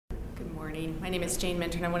morning. My name is Jane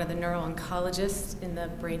Minturn. I'm one of the neuro-oncologists in the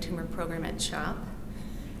brain tumor program at CHOP.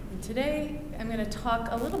 And today I'm going to talk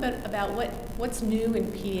a little bit about what's new in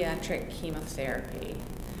pediatric chemotherapy.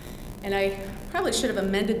 And I probably should have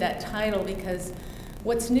amended that title because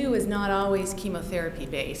what's new is not always chemotherapy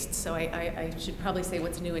based. So I should probably say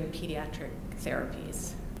what's new in pediatric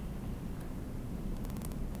therapies.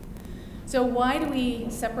 So why do we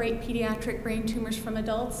separate pediatric brain tumors from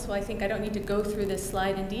adults? So I think I don't need to go through this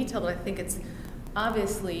slide in detail, but I think it's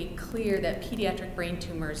obviously clear that pediatric brain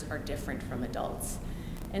tumors are different from adults.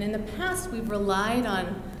 And in the past, we've relied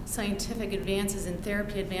on scientific advances and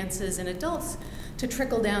therapy advances in adults to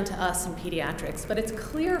trickle down to us in pediatrics. But it's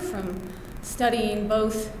clear from studying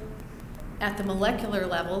both at the molecular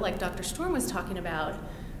level, like Dr. Storm was talking about,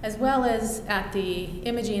 as well as at the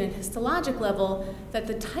imaging and histologic level, that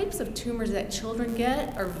the types of tumors that children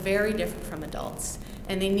get are very different from adults,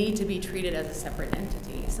 and they need to be treated as a separate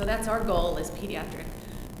entity. So that's our goal as pediatric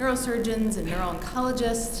neurosurgeons and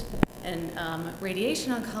neuro-oncologists and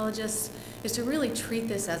radiation oncologists, is to really treat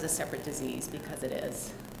this as a separate disease, because it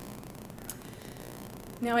is.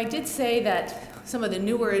 Now, I did say that some of the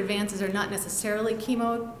newer advances are not necessarily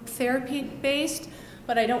chemotherapy-based,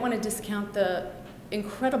 but I don't want to discount the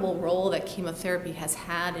incredible role that chemotherapy has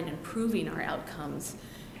had in improving our outcomes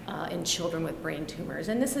in children with brain tumors.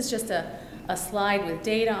 And this is just a slide with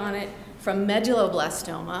data on it from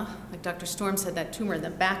medulloblastoma. Like Dr. Storm said, that tumor in the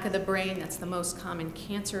back of the brain, that's the most common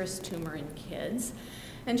cancerous tumor in kids.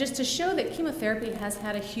 And just to show that chemotherapy has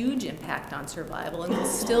had a huge impact on survival and will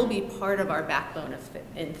still be part of our backbone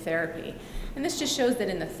in therapy. And this just shows that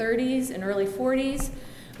in the 30s and early 40s,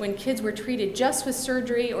 when kids were treated just with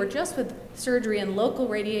surgery or just with surgery and local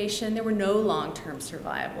radiation, there were no long-term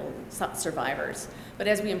survivors. But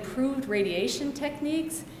as we improved radiation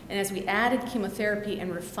techniques and as we added chemotherapy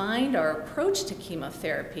and refined our approach to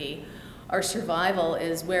chemotherapy, our survival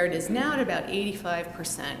is where it is now at about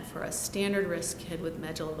 85% for a standard risk kid with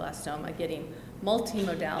medulloblastoma getting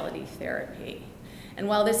multimodality therapy. And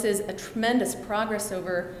while this is a tremendous progress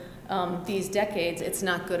over these decades, it's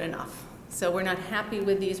not good enough. So we're not happy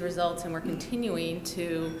with these results, and we're continuing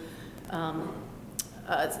to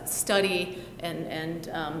study and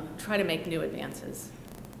try to make new advances.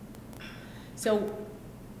 So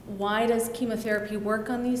why does chemotherapy work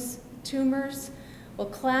on these tumors? Well,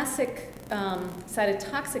 classic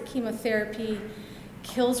cytotoxic chemotherapy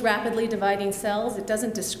kills rapidly dividing cells. It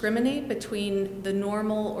doesn't discriminate between the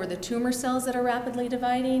normal or the tumor cells that are rapidly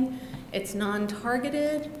dividing. It's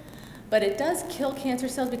non-targeted. But it does kill cancer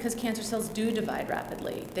cells because cancer cells do divide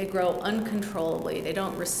rapidly. They grow uncontrollably. They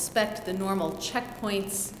don't respect the normal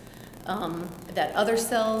checkpoints that other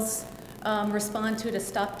cells respond to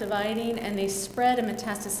stop dividing, and they spread and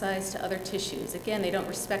metastasize to other tissues. Again, they don't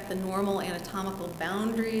respect the normal anatomical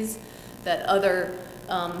boundaries that other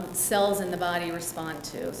cells in the body respond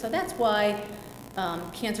to. So that's why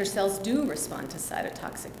cancer cells do respond to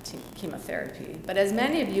cytotoxic chemotherapy. But as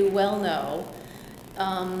many of you well know,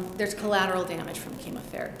 there's collateral damage from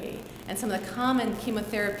chemotherapy. And some of the common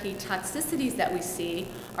chemotherapy toxicities that we see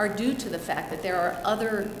are due to the fact that there are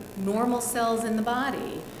other normal cells in the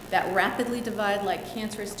body that rapidly divide like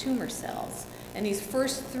cancerous tumor cells. And these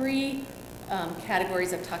first three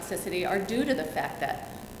categories of toxicity are due to the fact that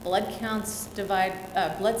blood cells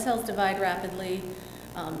divide rapidly,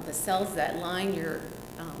 the cells that line your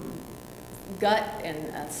gut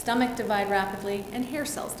and stomach divide rapidly, and hair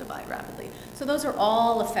cells divide rapidly. So those are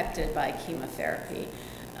all affected by chemotherapy.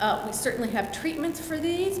 We certainly have treatments for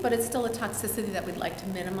these, but it's still a toxicity that we'd like to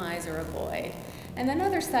minimize or avoid. And then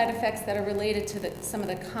other side effects that are related to some of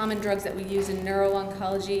the common drugs that we use in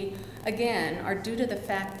neuro-oncology, again, are due to the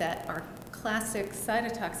fact that our classic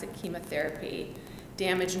cytotoxic chemotherapy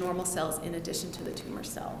damage normal cells in addition to the tumor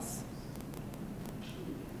cells.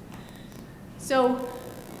 So,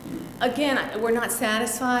 again, we're not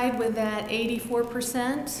satisfied with that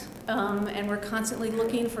 84%, and we're constantly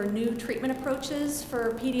looking for new treatment approaches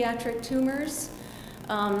for pediatric tumors.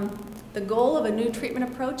 The goal of a new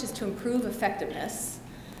treatment approach is to improve effectiveness.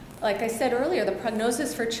 Like I said earlier, the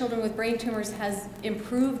prognosis for children with brain tumors has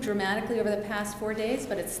improved dramatically over the past 4 decades,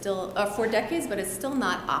 but it's still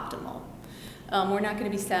not optimal. We're not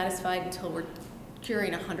going to be satisfied until we're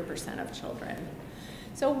curing 100% of children.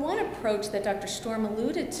 So one approach that Dr. Storm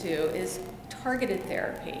alluded to is targeted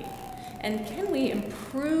therapy. And can we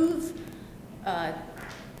improve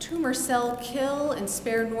tumor cell kill and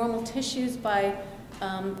spare normal tissues by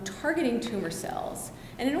targeting tumor cells?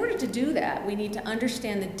 And in order to do that, we need to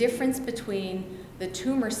understand the difference between the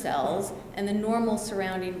tumor cells and the normal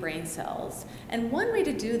surrounding brain cells. And one way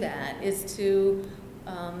to do that is to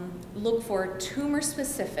look for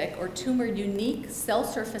tumor-specific or tumor-unique cell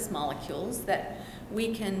surface molecules that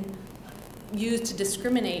we can use to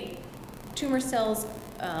discriminate tumor cells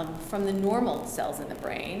from the normal cells in the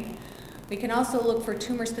brain. We can also look for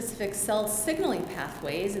tumor-specific cell signaling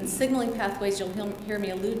pathways, and signaling pathways you'll hear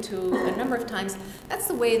me allude to a number of times. That's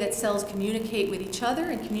the way that cells communicate with each other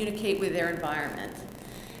and communicate with their environment.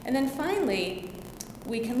 And then finally,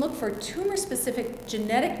 we can look for tumor-specific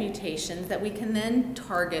genetic mutations that we can then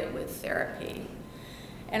target with therapy.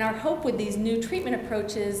 And our hope with these new treatment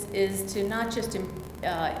approaches is to not just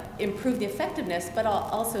improve the effectiveness, but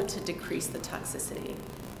also to decrease the toxicity.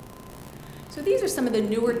 So these are some of the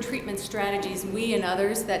newer treatment strategies we and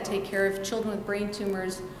others that take care of children with brain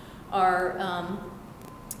tumors are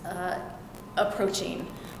approaching.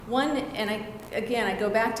 One, and I go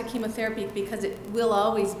back to chemotherapy because it will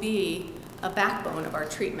always be a backbone of our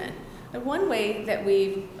treatment. But one way that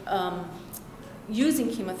we've using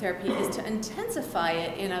chemotherapy is to intensify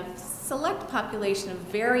it in a select population of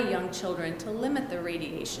very young children to limit the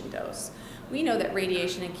radiation dose. We know that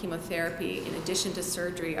radiation and chemotherapy, in addition to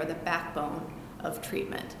surgery, are the backbone of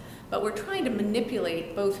treatment. But we're trying to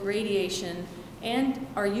manipulate both radiation and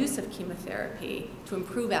our use of chemotherapy to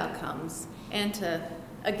improve outcomes and to,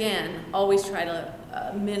 again, always try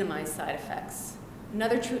to minimize side effects.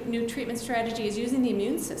 Another new treatment strategy is using the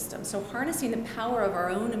immune system, so harnessing the power of our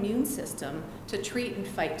own immune system to treat and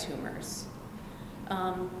fight tumors.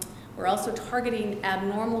 We're also targeting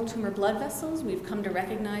abnormal tumor blood vessels. We've come to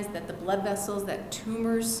recognize that the blood vessels that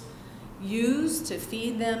tumors use to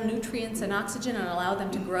feed them nutrients and oxygen and allow them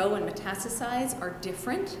to grow and metastasize are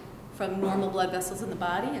different from normal blood vessels in the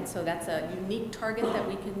body, and so that's a unique target that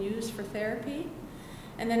we can use for therapy.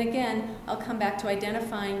 And then again, I'll come back to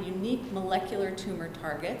identifying unique molecular tumor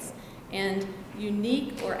targets and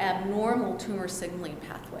unique or abnormal tumor signaling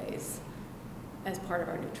pathways as part of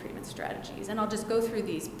our new treatment strategies. And I'll just go through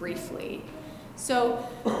these briefly. So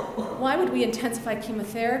why would we intensify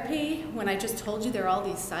chemotherapy when I just told you there are all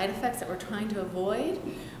these side effects that we're trying to avoid?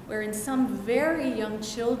 Where in some very young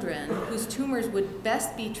children whose tumors would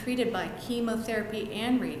best be treated by chemotherapy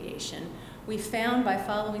and radiation, we found by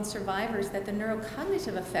following survivors that the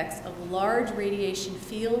neurocognitive effects of large radiation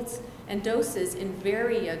fields and doses in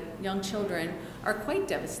very young children are quite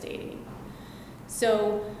devastating.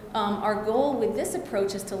 So our goal with this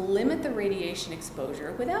approach is to limit the radiation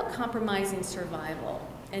exposure without compromising survival.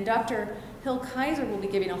 And Dr. Hill-Kaiser will be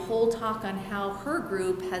giving a whole talk on how her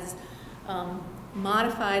group has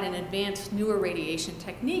modified and advanced newer radiation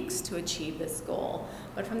techniques to achieve this goal.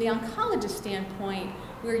 But from the oncologist standpoint,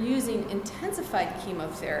 we're using intensified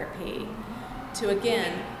chemotherapy to,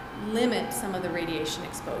 again, limit some of the radiation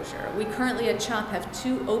exposure. We currently at CHOP have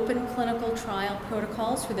 2 open clinical trial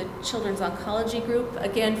protocols for the Children's Oncology Group,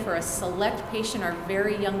 again for a select patient, our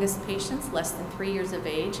very youngest patients, less than 3 years of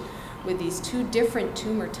age, with these 2 different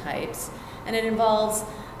tumor types. And it involves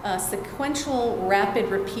sequential,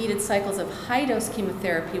 rapid, repeated cycles of high-dose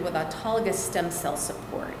chemotherapy with autologous stem cell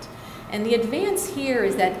support. And the advance here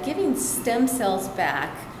is that giving stem cells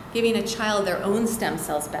back, giving a child their own stem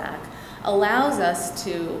cells back, allows us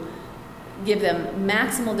to give them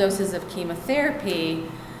maximal doses of chemotherapy,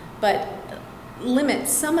 but limit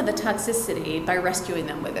some of the toxicity by rescuing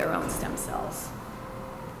them with their own stem cells.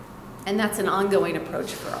 And that's an ongoing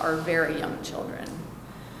approach for our very young children.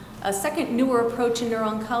 A second newer approach in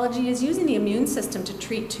neuro-oncology is using the immune system to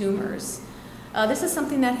treat tumors. This is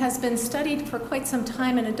something that has been studied for quite some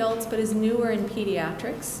time in adults, but is newer in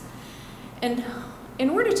pediatrics. And in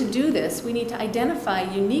order to do this, we need to identify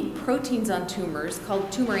unique proteins on tumors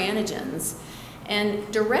called tumor antigens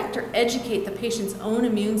and direct or educate the patient's own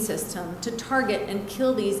immune system to target and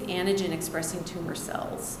kill these antigen-expressing tumor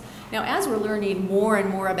cells. Now, as we're learning more and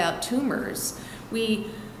more about tumors, we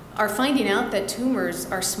are finding out that tumors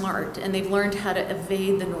are smart and they've learned how to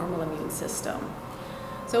evade the normal immune system.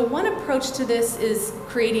 So one approach to this is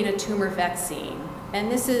creating a tumor vaccine.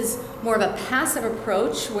 And this is more of a passive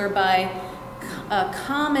approach whereby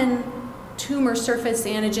common tumor surface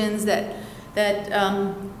antigens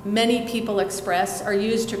that many people express are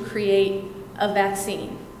used to create a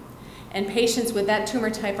vaccine. And patients with that tumor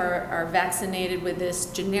type are vaccinated with this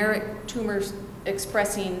generic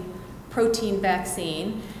tumor-expressing protein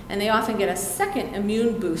vaccine, and they often get a second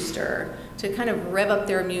immune booster to kind of rev up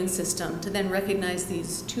their immune system to then recognize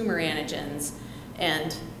these tumor antigens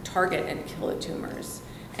and target and kill the tumors.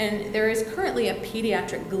 And there is currently a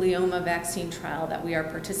pediatric glioma vaccine trial that we are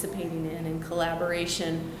participating in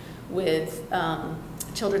collaboration with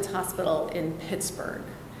Children's Hospital in Pittsburgh.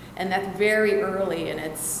 And that's very early in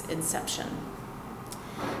its inception.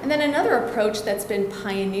 And then another approach that's been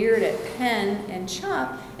pioneered at Penn and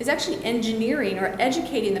CHOP is actually engineering or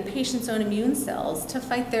educating the patient's own immune cells to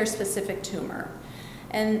fight their specific tumor.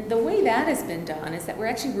 And the way that has been done is that we're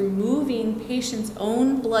actually removing patients'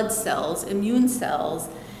 own blood cells, immune cells,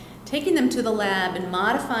 taking them to the lab and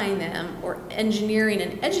modifying them or engineering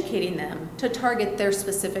and educating them to target their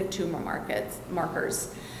specific tumor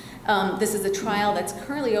markers. This is a trial that's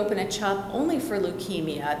currently open at CHOP only for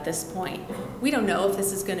leukemia at this point. We don't know if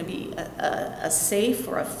this is going to be a safe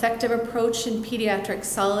or effective approach in pediatric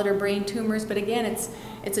solid or brain tumors, but again,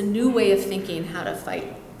 it's a new way of thinking how to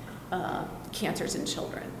fight cancers in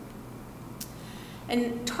children.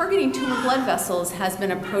 And targeting tumor blood vessels has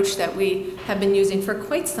been an approach that we have been using for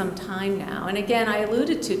quite some time now. And again, I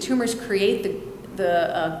alluded to tumors create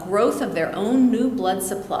the growth of their own new blood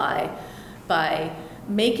supply by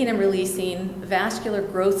making and releasing vascular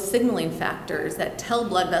growth signaling factors that tell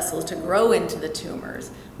blood vessels to grow into the tumors.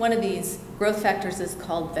 One of these growth factors is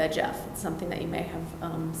called VEGF. It's something that you may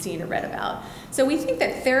have seen or read about. So we think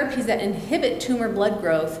that therapies that inhibit tumor blood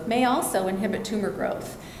growth may also inhibit tumor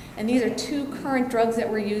growth. And these are two current drugs that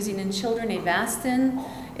we're using in children. Avastin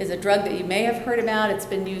is a drug that you may have heard about. It's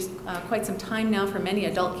been used quite some time now for many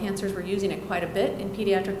adult cancers. We're using it quite a bit in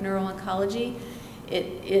pediatric neuro-oncology. It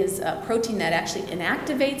is a protein that actually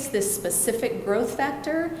inactivates this specific growth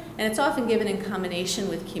factor, and it's often given in combination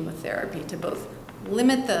with chemotherapy to both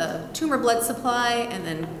limit the tumor blood supply and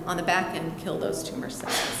then on the back end kill those tumor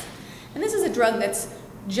cells. And this is a drug that's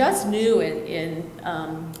just new in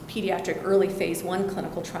pediatric early phase 1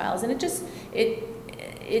 clinical trials, and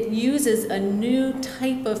it uses a new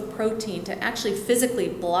type of protein to actually physically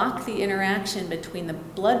block the interaction between the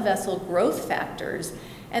blood vessel growth factors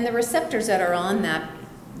and the receptors that are on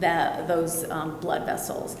those blood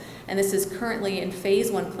vessels. And this is currently in phase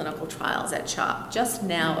 1 clinical trials at CHOP, just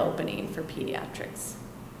now opening for pediatrics.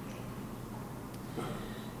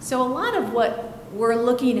 So a lot of what we're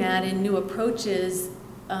looking at in new approaches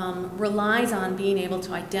relies on being able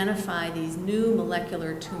to identify these new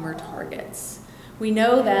molecular tumor targets. We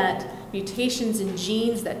know that mutations in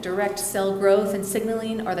genes that direct cell growth and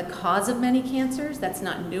signaling are the cause of many cancers. That's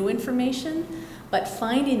not new information. But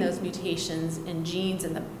finding those mutations in genes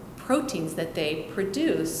and the proteins that they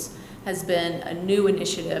produce has been a new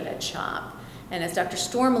initiative at CHOP. And as Dr.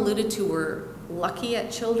 Storm alluded to, we're lucky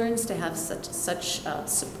at Children's to have such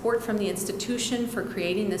support from the institution for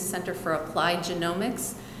creating this Center for Applied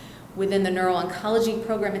Genomics. Within the neuro-oncology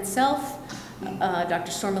program itself,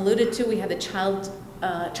 Dr. Storm alluded to, we have the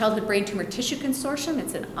Childhood Brain Tumor Tissue Consortium.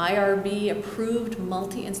 It's an IRB-approved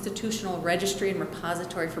multi-institutional registry and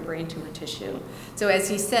repository for brain tumor tissue. So as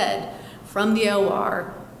he said, from the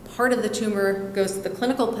OR, part of the tumor goes to the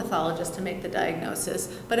clinical pathologist to make the diagnosis,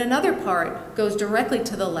 but another part goes directly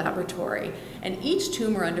to the laboratory. And each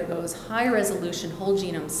tumor undergoes high-resolution whole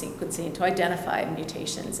genome sequencing to identify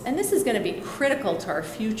mutations. And this is going to be critical to our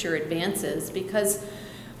future advances because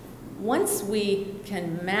once we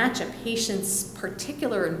can match a patient's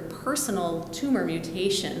particular and personal tumor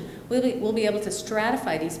mutation, we'll be able to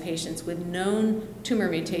stratify these patients with known tumor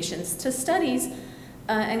mutations to studies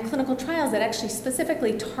and clinical trials that actually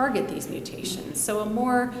specifically target these mutations. So a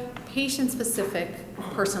more patient-specific,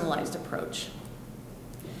 personalized approach.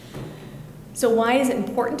 So why is it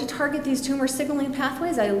important to target these tumor signaling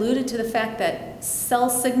pathways? I alluded to the fact that cell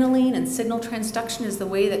signaling and signal transduction is the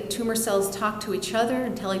way that tumor cells talk to each other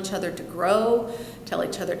and tell each other to grow, tell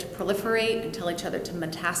each other to proliferate, and tell each other to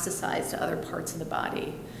metastasize to other parts of the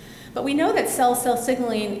body. But we know that cell-cell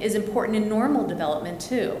signaling is important in normal development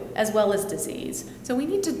too, as well as disease. So we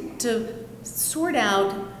need to sort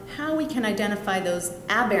out how we can identify those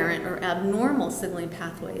aberrant or abnormal signaling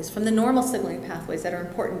pathways from the normal signaling pathways that are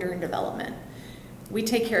important during development. We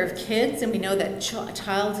take care of kids, and we know that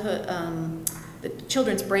the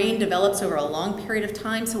children's brain develops over a long period of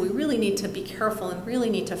time, so we really need to be careful and really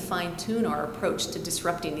need to fine-tune our approach to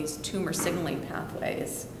disrupting these tumor signaling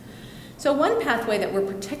pathways. So one pathway that we're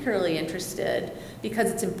particularly interested, because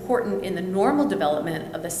it's important in the normal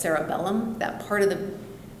development of the cerebellum, that part of the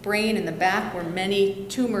brain in the back where many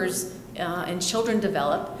tumors in children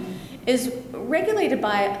develop, is regulated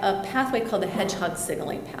by a pathway called the Hedgehog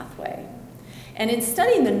signaling pathway. And in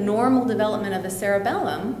studying the normal development of the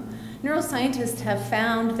cerebellum, neuroscientists have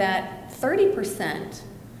found that 30%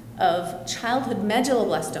 of childhood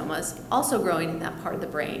medulloblastomas, also growing in that part of the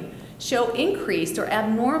brain, show increased or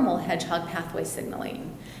abnormal Hedgehog pathway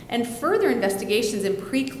signaling. And further investigations in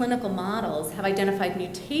preclinical models have identified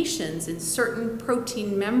mutations in certain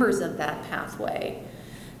protein members of that pathway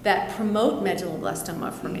that promote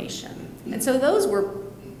medulloblastoma formation. And so those were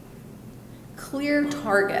clear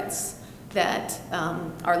targets that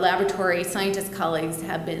our laboratory scientist colleagues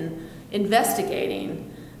have been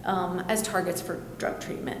investigating as targets for drug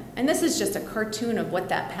treatment. And this is just a cartoon of what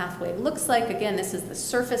that pathway looks like. Again, this is the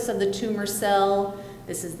surface of the tumor cell.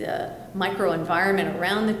 This is the microenvironment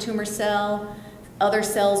around the tumor cell. Other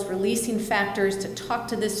cells releasing factors to talk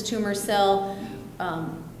to this tumor cell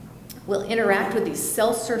will interact with these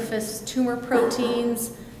cell surface tumor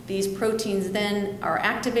proteins. These proteins then are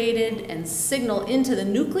activated and signal into the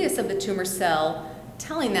nucleus of the tumor cell,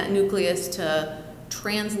 telling that nucleus to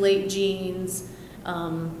translate genes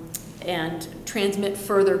and transmit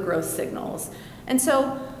further growth signals. And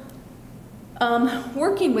so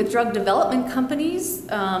working with drug development companies,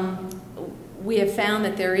 we have found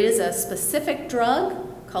that there is a specific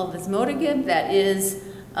drug called vismodegib that is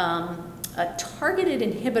a targeted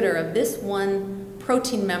inhibitor of this one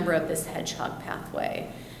protein member of this hedgehog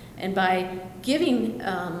pathway. And by giving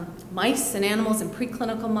mice and animals in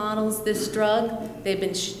preclinical models this drug, they've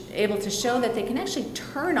been able to show that they can actually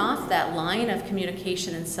turn off that line of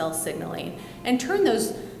communication and cell signaling and turn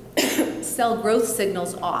those cell growth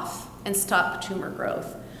signals off and stop tumor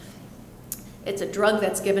growth. It's a drug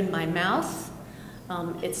that's given by mouth.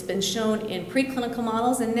 It's been shown in preclinical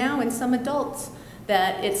models and now in some adults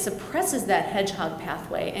that it suppresses that hedgehog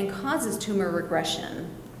pathway and causes tumor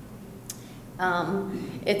regression.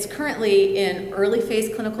 It's currently in early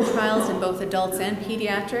phase clinical trials in both adults and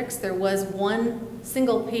pediatrics. There was one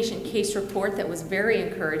single patient case report that was very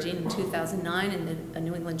encouraging in 2009 in the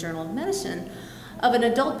New England Journal of Medicine of an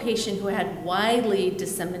adult patient who had widely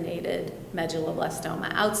disseminated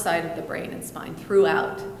medulloblastoma outside of the brain and spine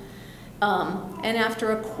throughout. And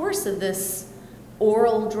after a course of this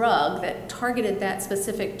oral drug that targeted that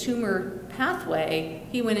specific tumor pathway,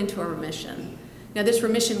 he went into a remission. Now, this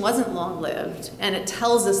remission wasn't long-lived, and it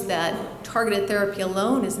tells us that targeted therapy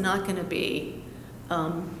alone is not going to be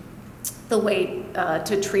the way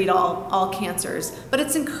to treat all cancers. But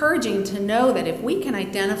it's encouraging to know that if we can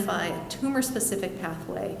identify a tumor-specific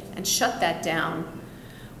pathway and shut that down,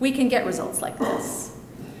 we can get results like this.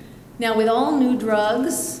 Now, with all new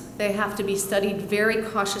drugs, they have to be studied very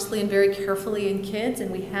cautiously and very carefully in kids,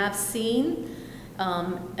 and we have seen,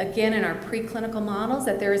 again, in our preclinical models,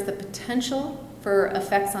 that there is the potential for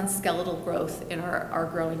effects on skeletal growth in our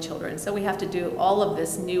growing children. So we have to do all of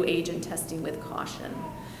this new agent testing with caution.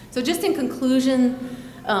 So just in conclusion,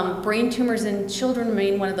 brain tumors in children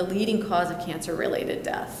remain one of the leading causes of cancer-related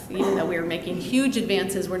death. Even though we are making huge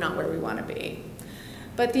advances, we're not where we want to be.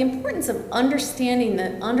 But the importance of understanding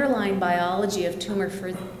the underlying biology of tumor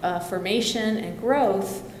formation and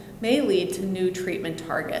growth may lead to new treatment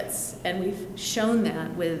targets. And we've shown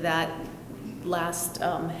that with that last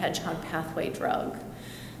hedgehog pathway drug.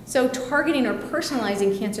 So targeting or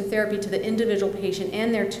personalizing cancer therapy to the individual patient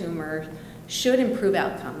and their tumor should improve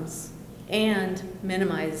outcomes and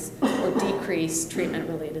minimize or decrease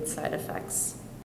treatment-related side effects.